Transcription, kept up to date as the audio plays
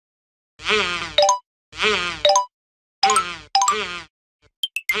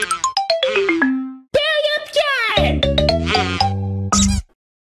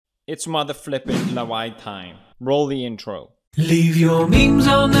It's mother flippin' LWIAY time. Roll the intro. Leave your memes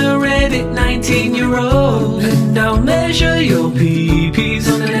on the Reddit 19-year-old, and I'll measure your PPs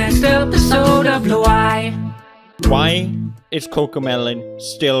on the next episode of LWIAY. Why is Cocomelon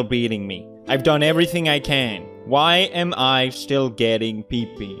still beating me? I've done everything I can. Why am I still getting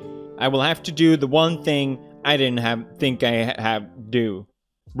PP? I will have to do the one thing I didn't think I have do.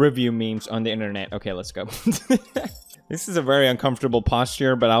 Review memes on the internet. Okay, let's go. This is a very uncomfortable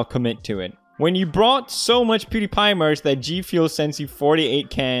posture, but I'll commit to it. When you brought so much PewDiePie merch that G Fuel sends you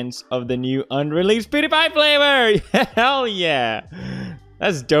 48 cans of the new unreleased PewDiePie flavor! Hell yeah!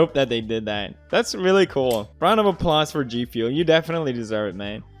 That's dope that they did that. That's really cool. Round of applause for G Fuel. You definitely deserve it,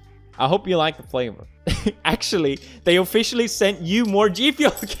 man. I hope you like the flavor. Actually, they officially sent you more G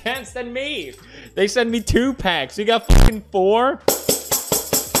Fuel cans than me. They sent me 2 packs. You got fucking 4?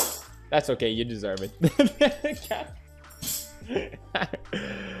 That's okay. You deserve it.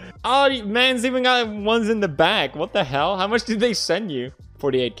 Oh, man's even got ones in the back. What the hell? How much did they send you?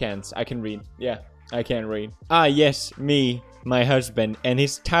 48 cans. I can read. Yeah, I can read. Ah, yes, me, my husband, and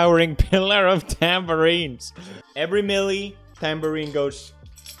his towering pillar of tambourines. Every milli, tambourine goes...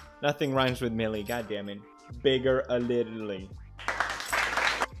 Nothing rhymes with milli. God damn it. Bigger a littly.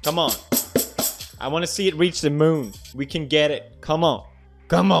 Come on. I want to see it reach the moon. We can get it. Come on.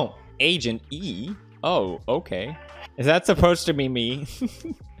 Come on. Agent E? Oh, okay. Is that supposed to be me?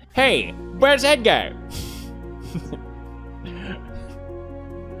 Hey, where's Edgar?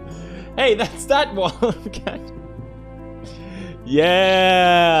 Hey, that's that one.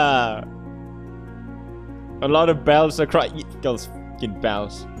 Yeah. A lot of bells across. Those fucking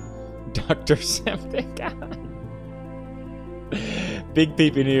bells. Dr. Septic. Big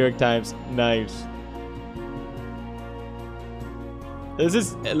peep in New York Times. Nice. This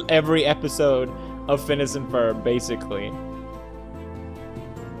is every episode of Phineas and Ferb, basically.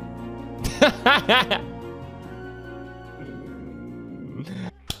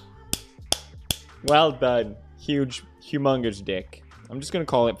 Well done. Huge, humongous dick. I'm just gonna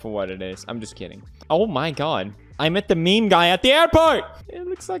call it for what it is. I'm just kidding. Oh my god. I met the meme guy at the airport! It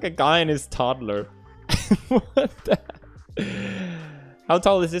looks like a guy and his toddler. What the... How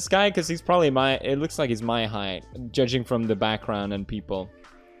tall is this guy? Because he's probably my... It looks like he's my height, judging from the background and people.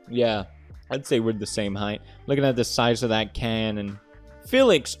 Yeah, I'd say we're the same height. Looking at the size of that can and...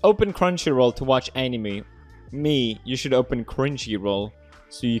 Felix, open Crunchyroll to watch anime. Me, you should open Crunchyroll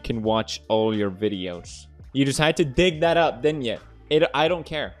so you can watch all your videos. You just had to dig that up, didn't you? I don't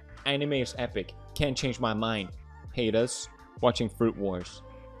care. Anime is epic. Can't change my mind. Hate us? Watching Fruit Wars.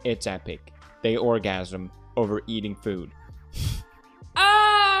 It's epic. They orgasm over eating food.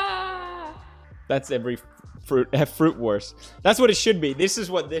 Ah! That's every Fruit Wars. That's what it should be. This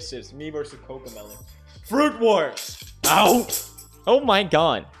is what this is. Me versus Cocomelon. Fruit Wars! Ow! Oh my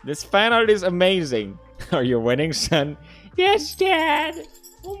god. This fan art is amazing. Are you winning, son? Yes, Dad.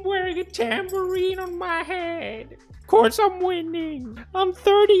 I'm wearing a tambourine on my head. Of course I'm winning. I'm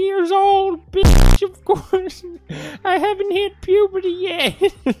 30 years old, bitch. Of course. I haven't hit puberty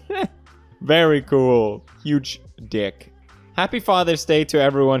yet. Very cool. Huge dick. Happy Father's Day to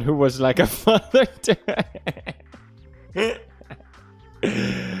everyone who was like a father to...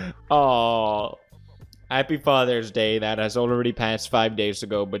 Oh. Happy Father's Day. That has already passed 5 days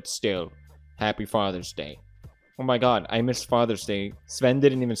ago, but still. Happy Father's Day. Oh my god, I missed Father's Day. Sven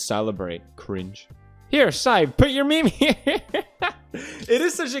didn't even celebrate. Cringe. Here, Sai, put your meme here. It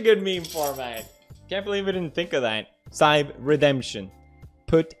is such a good meme format. Can't believe I didn't think of that. Sai, redemption.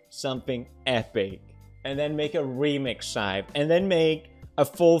 Put something epic. And then make a remix, Sai. And then make a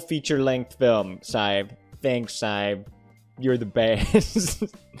full feature-length film, Sai. Thanks, Sai. You're the best.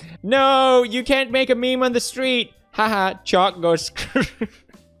 No, you can't make a meme on the street. Haha, chalk goes.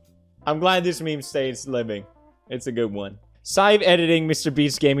 I'm glad this meme stays living. It's a good one. Sive editing Mr.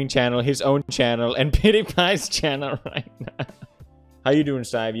 Beast's gaming channel, his own channel, and PewDiePie's channel right now. How you doing,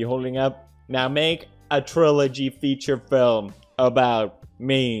 Sive? You holding up? Now make a trilogy feature film about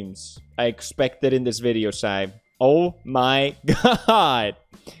memes. I expect it in this video, Sive. Oh my god.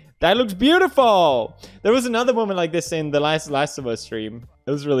 That looks beautiful! There was another moment like this in the Last of Us stream.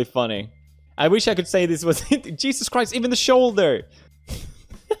 It was really funny. I wish I could say this was... Jesus Christ, even the shoulder!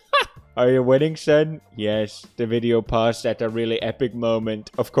 Are you winning, son? Yes, the video paused at a really epic moment.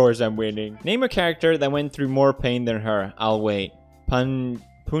 Of course I'm winning. Name a character that went through more pain than her. I'll wait.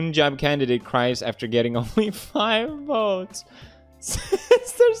 Punjab candidate cries after getting only 5 votes.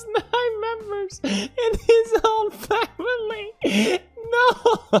 Since there's 9 members in his whole family.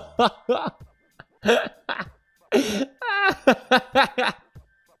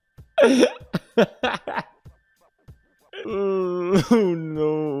 Oh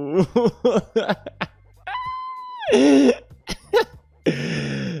no.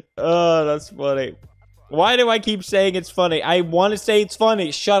 Oh, that's funny. Why do I keep saying it's funny? I want to say it's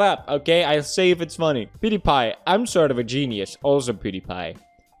funny. Shut up, okay? I'll say if it's funny. PewDiePie, I'm sort of a genius. Also PewDiePie.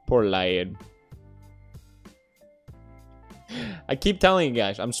 Poor lion. I keep telling you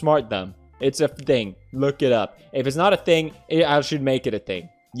guys, I'm smart dumb. It's a thing. Look it up. If it's not a thing, I should make it a thing.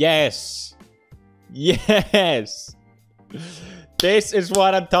 Yes. Yes. This is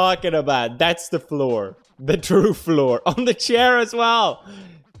what I'm talking about. That's the floor. The true floor. On the chair as well.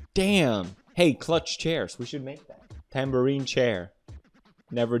 Damn. Hey, clutch chairs. We should make that. Tambourine chair.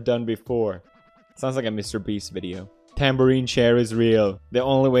 Never done before. Sounds like a Mr. Beast video. Tambourine chair is real. The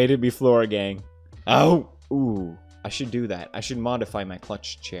only way to be floor gang. Oh. Ooh. I should do that. I should modify my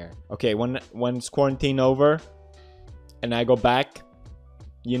clutch chair. Okay, once quarantine over and I go back,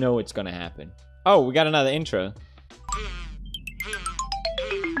 you know it's gonna happen. Oh, we got another intro.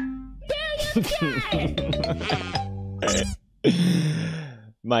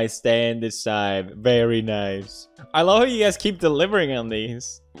 My stand is Sive. Very nice. I love how you guys keep delivering on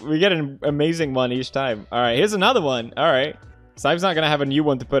these. We get an amazing one each time. Alright, here's another one. Alright. Sive's not gonna have a new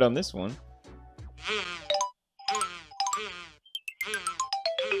one to put on this one.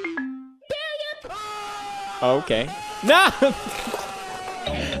 Okay. No!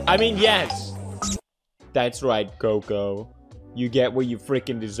 I mean, yes. That's right, Coco. You get what you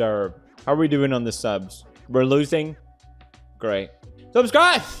freaking deserve. How are we doing on the subs? We're losing? Great.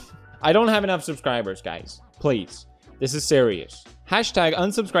 Subscribe! I don't have enough subscribers, guys. Please. This is serious. Hashtag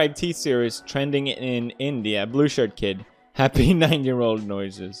unsubscribe T-Series trending in India. Blue shirt kid. Happy 9-year-old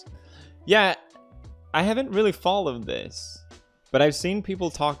noises. Yeah, I haven't really followed this. But I've seen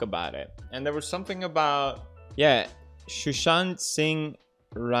people talk about it. And there was something about... Yeah, Sushant Singh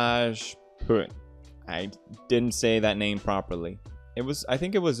Rajput. I didn't say that name properly. I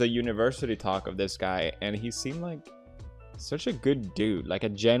think it was a university talk of this guy, and he seemed like such a good dude, like a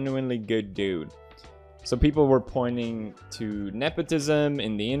genuinely good dude. So people were pointing to nepotism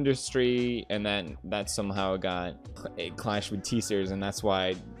in the industry, and then that somehow got a clash with T-Series, and that's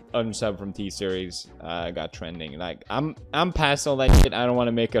why unsub from T-Series got trending. Like, I'm past all that shit. I don't want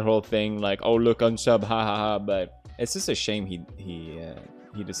to make a whole thing like, oh look, unsub, ha ha ha. But it's just a shame he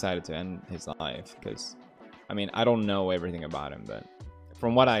decided to end his life, because I mean, I don't know everything about him, but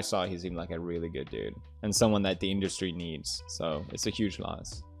from what I saw, he seemed like a really good dude and someone that the industry needs. So it's a huge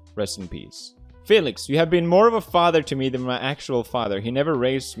loss. Rest in peace. Felix, you have been more of a father to me than my actual father. He never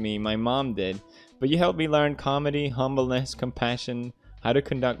raised me, my mom did. But you helped me learn comedy, humbleness, compassion, how to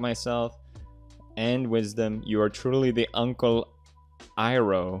conduct myself, and wisdom. You are truly the Uncle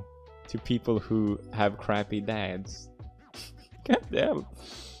Iroh to people who have crappy dads. God damn.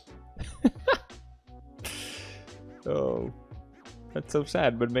 Oh, that's so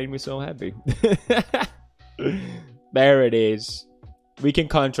sad, but made me so happy. There it is. We can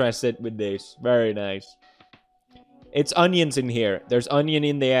contrast it with this. Very nice. It's onions in here. There's onion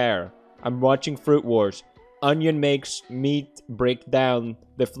in the air. I'm watching Fruit Wars. Onion makes meat break down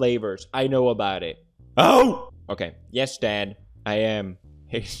the flavors. I know about it. Oh! Okay. Yes, Dad. I am.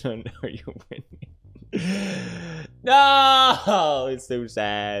 Hey, son, are you winning? No! It's so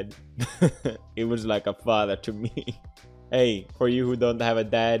sad. It was like a father to me. Hey, for you who don't have a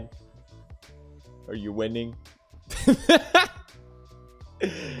dad, are you winning?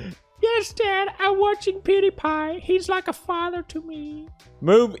 Yes, Dad, I'm watching PewDiePie. He's like a father to me.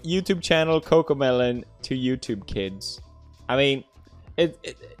 Move YouTube channel Cocomelon to YouTube Kids. I mean,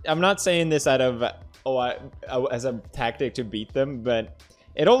 I'm not saying this out of as a tactic to beat them, but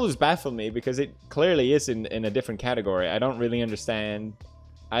it always baffled me because it clearly is in a different category. I don't really understand.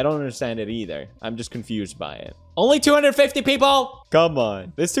 I don't understand it either. I'm just confused by it. Only 250 people? Come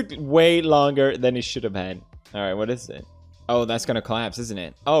on. This took way longer than it should have had. All right, what is it? Oh, that's gonna collapse, isn't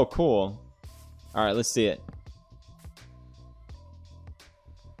it? Oh, cool. All right, let's see it.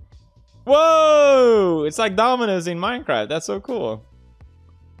 Whoa! It's like dominoes in Minecraft. That's so cool.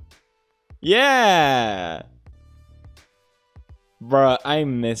 Yeah! Bruh, I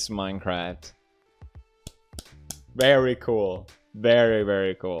miss Minecraft. Very cool. Very,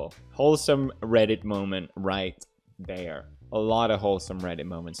 very cool. Wholesome Reddit moment right there. A lot of wholesome Reddit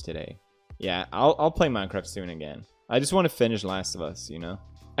moments today. Yeah, I'll play Minecraft soon again. I just want to finish Last of Us, you know?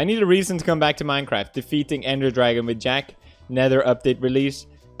 I need a reason to come back to Minecraft. Defeating Ender Dragon with Jack. Nether update release.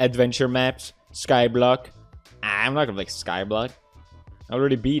 Adventure maps. Skyblock. I'm not gonna play Skyblock. I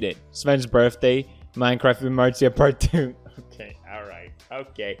already beat it. Sven's birthday. Minecraft with Marcia part 2. Okay, alright.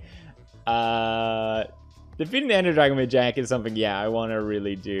 Okay. Defeating the Ender Dragon with Jack is something, yeah, I want to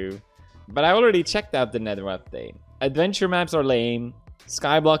really do. But I already checked out the Nether update. Adventure maps are lame.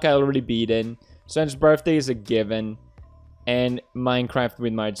 Skyblock I already beaten. Sun's birthday is a given. And Minecraft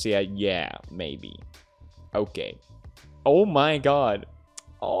with Marcia, yeah, maybe. Okay. Oh my god.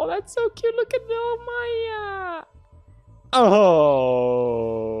 Oh, that's so cute. Look at Maya.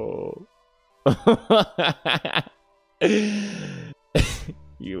 Oh.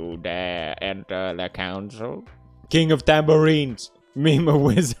 You dare enter the council? King of tambourines. Meme of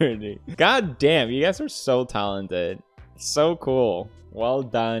wizarding. God damn, you guys are so talented. So cool. Well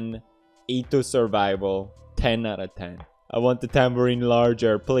done. Eto survival. 10 out of 10. I want the tambourine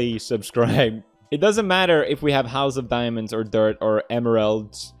larger. Please subscribe. It doesn't matter if we have House of Diamonds or Dirt or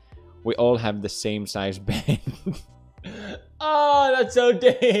Emeralds. We all have the same size bed. Oh, that's so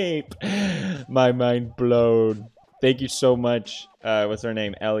deep. My mind blown. Thank you so much. What's her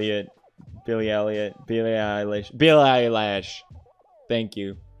name? Elliot. Billie Eilish. Billie Eilish. Thank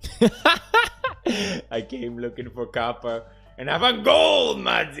you. I came looking for copper and I found gold,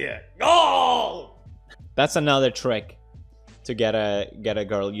 Madia. Gold. That's another trick to get a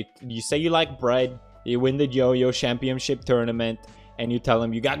girl. You say you like bread, you win the yo-yo championship tournament, and you tell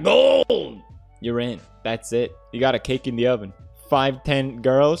them you got gold. You're in. That's it. You got a cake in the oven. 5'10"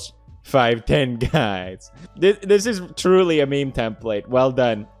 girls, 5'10" guys. This is truly a meme template. Well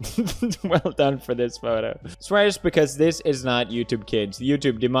done. Well done for this photo. Swears because this is not YouTube Kids.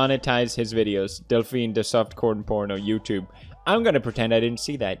 YouTube demonetized his videos. Delphine, the softcore porno. YouTube. I'm gonna pretend I didn't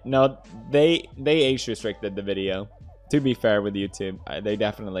see that. No, they age restricted the video. To be fair with YouTube, they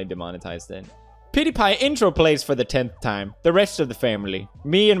definitely demonetized it. PewDiePie intro plays for the 10th time. The rest of the family.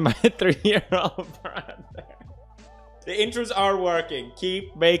 Me and my 3-year-old brother. The intros are working.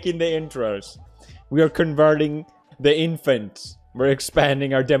 Keep making the intros. We are converting the infants. We're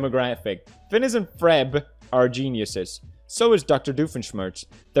expanding our demographic. Phineas and Freb are geniuses. So is Dr. Doofenshmirtz.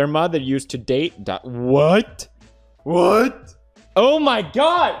 Their mother used to date... What? What? Oh my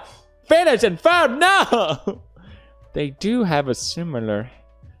god! Phineas and Freb, no! They do have a similar...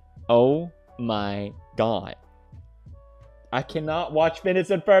 Oh my god. I cannot watch Phineas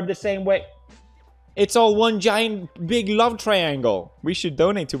and Ferb the same way. It's all one giant big love triangle. We should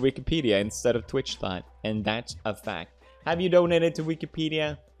donate to Wikipedia instead of Twitch thought. And that's a fact. Have you donated to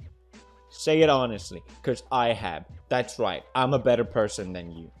Wikipedia? Say it honestly, because I have. That's right. I'm a better person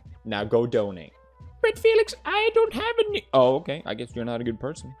than you. Now go donate. But Felix, I don't have any... Oh, okay. I guess you're not a good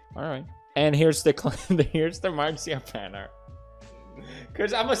person. All right. And here's the Marcia banner.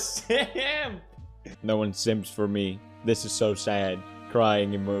 Because I'm a simp. No one simps for me. This is so sad.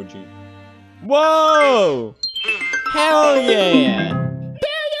 Crying emoji. Whoa! Hell yeah!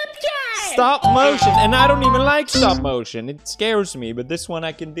 Stop motion. And I don't even like stop motion. It scares me, but this one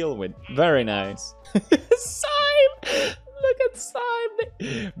I can deal with. Very nice. Sime! Look at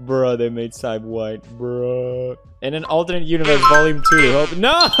Sime. Bro, they made Sime white. Bro. In an alternate universe, volume 2. Hope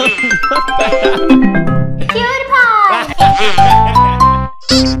no! PewDiePie!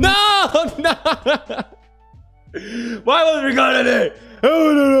 No! No! Why was we gonna do?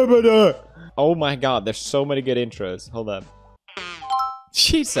 Oh my god, there's so many good intros. Hold up.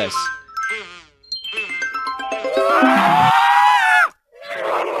 Jesus.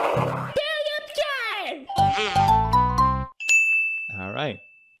 Alright.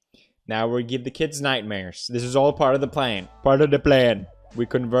 Now we give the kids nightmares. This is all part of the plan. Part of the plan. We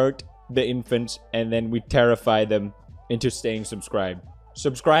convert the infants and then we terrify them into staying subscribed.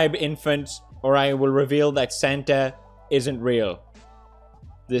 Subscribe, infants, or I will reveal that Santa isn't real.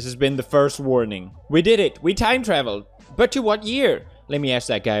 This has been the first warning. We did it. We time traveled. But to what year? Let me ask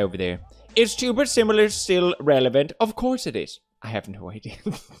that guy over there. Is Super Similar still relevant? Of course it is. I have no idea.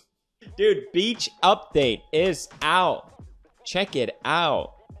 Dude, Beach Update is out. Check it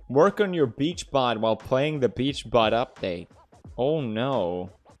out. Work on your beach bod while playing the beach bod update. Oh no.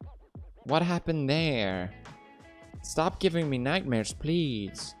 What happened there? Stop giving me nightmares,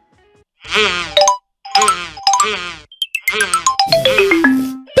 please.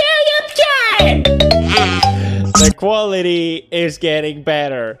 The quality is getting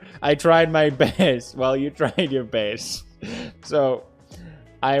better. I tried my best while you tried your best. So,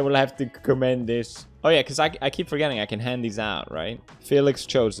 I will have to commend this. Oh yeah, because I keep forgetting I can hand these out, right? Felix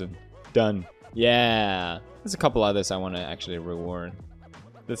chosen. Done. Yeah. There's a couple others I want to actually reward.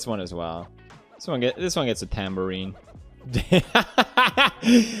 This one as well. This one gets a tambourine.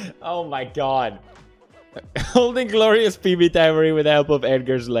 Oh my god. Holding glorious PB tambourine with the help of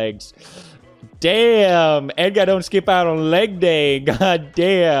Edgar's legs. Damn! Edgar don't skip out on leg day. God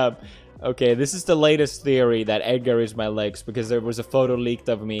damn. Okay, this is the latest theory that Edgar is my legs because there was a photo leaked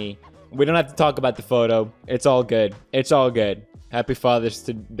of me. We don't have to talk about the photo. It's all good. It's all good. Happy Father's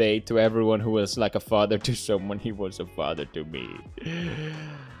Day to everyone who was like a father to someone. He was a father to me.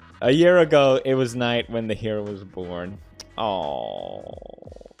 A year ago, it was night when the hero was born. Oh,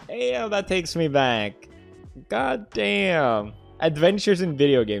 yeah, that takes me back. God damn. Adventures in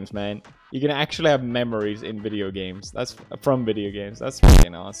video games, man. You can actually have memories in video games. That's from video games. That's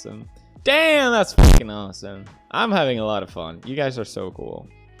fucking awesome. Damn, that's fucking awesome. I'm having a lot of fun. You guys are so cool.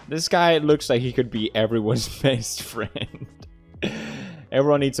 This guy looks like he could be everyone's best friend.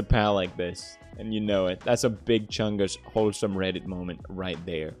 Everyone needs a pal like this. And you know it. That's a big chungus wholesome Reddit moment right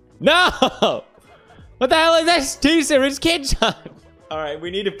there. No! What the hell is this T-Series Kids on? Alright,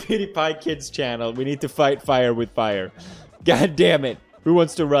 we need a PewDiePie Kids channel. We need to fight fire with fire. God damn it. Who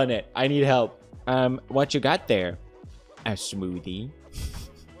wants to run it? I need help. What you got there? A smoothie.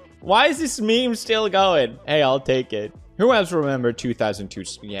 Why is this meme still going? Hey, I'll take it. Who else remember 2002?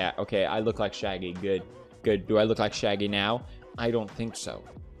 Yeah, okay, I look like Shaggy. Good. Good. Do I look like Shaggy now? I don't think so.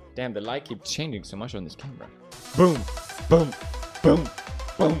 Damn, the light keeps changing so much on this camera. Boom. Boom. Boom.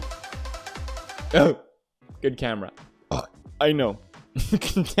 Boom. Oh. Good camera. Oh, I know.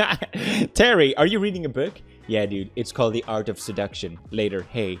 Terry, are you reading a book? Yeah, dude. It's called The Art of Seduction. Later.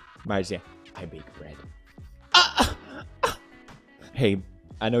 Hey, Marcia, I bake bread. Hey,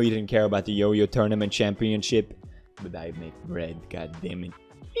 I know you didn't care about the yo-yo tournament championship, but I make bread, god damn it.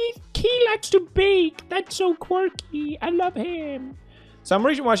 He likes to bake. That's so quirky. I love him. So I'm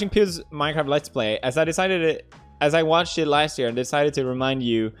recently watching Pew's Minecraft Let's Play as I watched it last year and decided to remind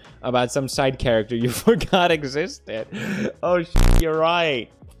you about some side character you forgot existed. Oh shit, you're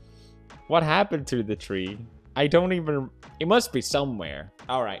right. What happened to the tree? I don't even... It must be somewhere.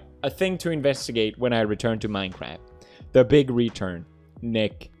 Alright, a thing to investigate when I return to Minecraft. The big return.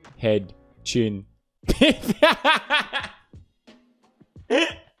 Neck, head, chin.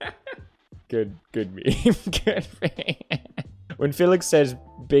 Good meme. Good meme. When Felix says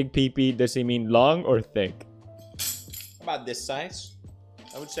big pee-pee, does he mean long or thick? About this size,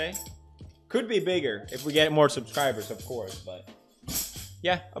 I would say. Could be bigger if we get more subscribers, of course, but...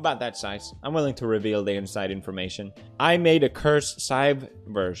 Yeah, about that size. I'm willing to reveal the inside information. I made a cursed Sive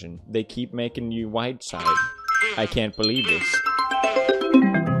version. They keep making you white Sive. I can't believe this.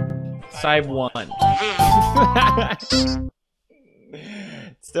 Sive 1.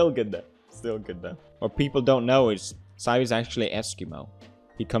 Still good though. Still good though. What people don't know is Sive is actually Eskimo.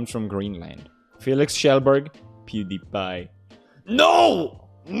 He comes from Greenland. Felix Schellberg, PewDiePie. No!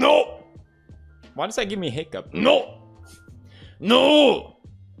 No! Why does that give me a hiccup? No! No!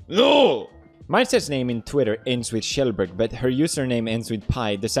 No! My sis name in Twitter ends with Schellberg, but her username ends with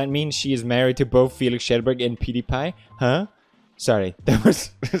Pie. Does that mean she is married to both Felix Schellberg and PewDiePie? Huh? Sorry, that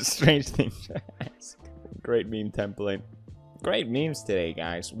was a strange thing to ask. Great meme template. Great memes today,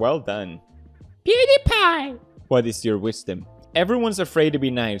 guys. Well done. PewDiePie! What is your wisdom? Everyone's afraid to be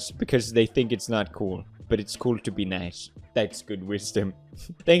nice because they think it's not cool. But it's cool to be nice. That's good wisdom.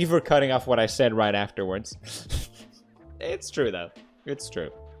 Thank you for cutting off what I said right afterwards. It's true though. It's true.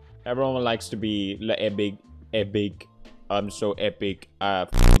 Everyone likes to be epic. I'm so epic.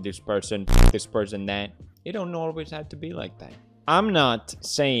 This person, that. It don't always have to be like that. I'm not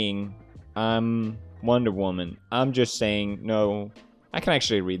saying I'm Wonder Woman. I'm just saying no. I can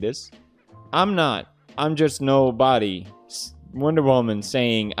actually read this. I'm not. I'm just nobody. Wonder Woman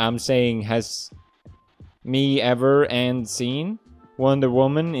saying I'm saying has me ever and seen Wonder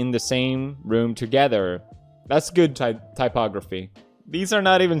Woman in the same room together. That's good typography. These are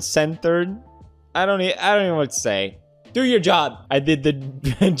not even centered. I don't even know what to say. Do your job. I did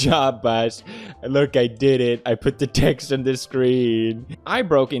the job, boss. Look, I did it. I put the text on the screen. I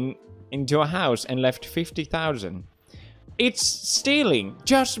broke into a house and left 50,000. It's stealing,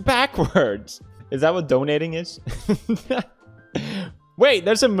 just backwards. Is that what donating is? Wait,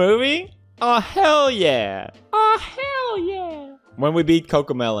 there's a movie? Oh, hell yeah. Oh, hell yeah. When we beat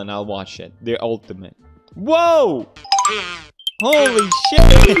Cocomelon, I'll watch it. The ultimate. Whoa! Holy shit!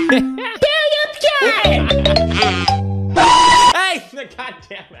 Hey! God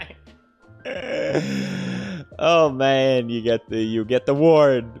damn it! Oh man, you get the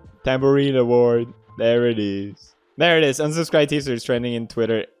award. Tambourine award. There it is. There it is. Unsubscribed teaser is trending in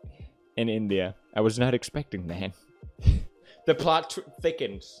Twitter in India. I was not expecting that. The plot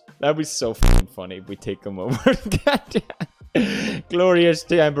thickens. That'd be so fucking funny if we take them over. God damn. Glorious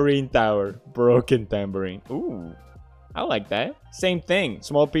tambourine tower. Broken tambourine. Ooh. I like that. Same thing.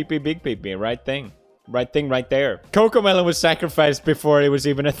 Small PP, big PP. Right thing. Right thing right there. Cocomelon was sacrificed before it was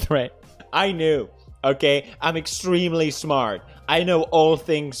even a threat. I knew. Okay? I'm extremely smart. I know all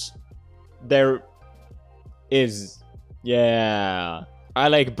things there is. Yeah. I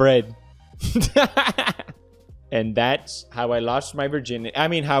like bread. And that's how I lost my virginity. I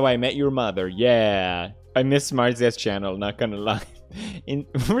mean, how I met your mother. Yeah. I miss Marzia's channel, not gonna lie.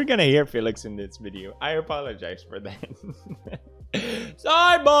 We're gonna hear Felix in this video. I apologize for that.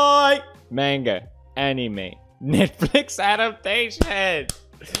 Sorry, boy! Manga, anime, Netflix adaptation.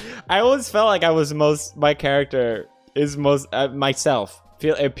 I always felt like my character is myself.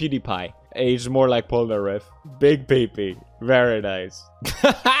 PewDiePie. Aged more like Polnareff. Big peepee. Very nice.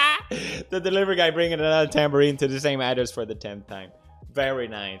 The delivery guy bringing another tambourine to the same address for the 10th time. Very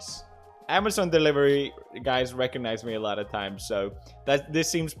nice. Amazon delivery guys recognize me a lot of times, so this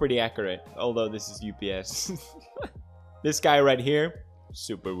seems pretty accurate. Although this is UPS. This guy right here,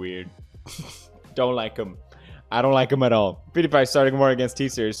 super weird. Don't like him. I don't like him at all. PewDiePie starting a war against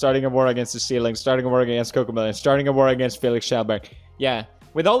T-Series, starting a war against the ceiling, starting a war against Cocomelon, starting a war against Felix Schellberg. Yeah,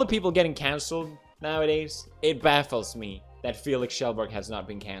 with all the people getting cancelled nowadays, it baffles me that Felix Schellberg has not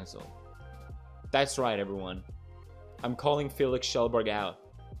been cancelled. That's right, everyone. I'm calling Felix Schellberg out.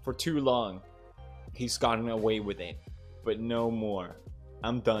 For too long, he's gotten away with it. But no more.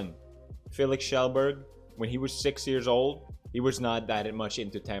 I'm done. Felix Schellberg, when he was 6 years old, he was not that much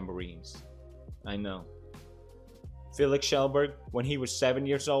into tambourines. I know. Felix Schellberg, when he was 7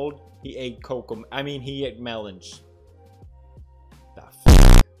 years old, he ate he ate melons. The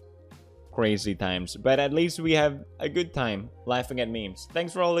f***. Crazy times. But at least we have a good time laughing at memes.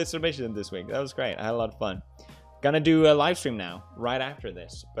 Thanks for all the submissions this week. That was great. I had a lot of fun. Gonna do a live stream now, right after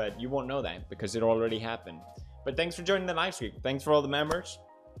this. But you won't know that because it already happened. But thanks for joining the live stream. Thanks for all the members.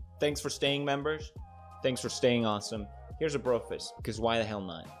 Thanks for staying members. Thanks for staying awesome. Here's a brofist, because why the hell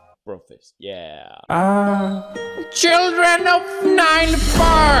not? Brofist, yeah. Children of 9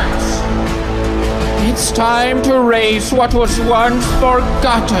 parts! It's time to raise what was once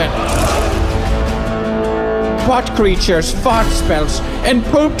forgotten. What creatures, fart spells, and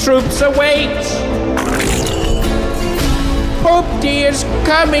poop troops await? Poop D is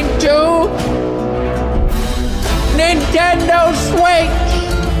coming to Nintendo Switch!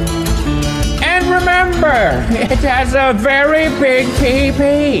 And remember, it has a very big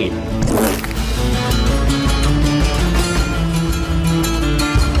PP.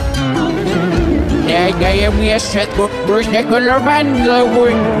 Kaya mo yung set ko, brush na color band.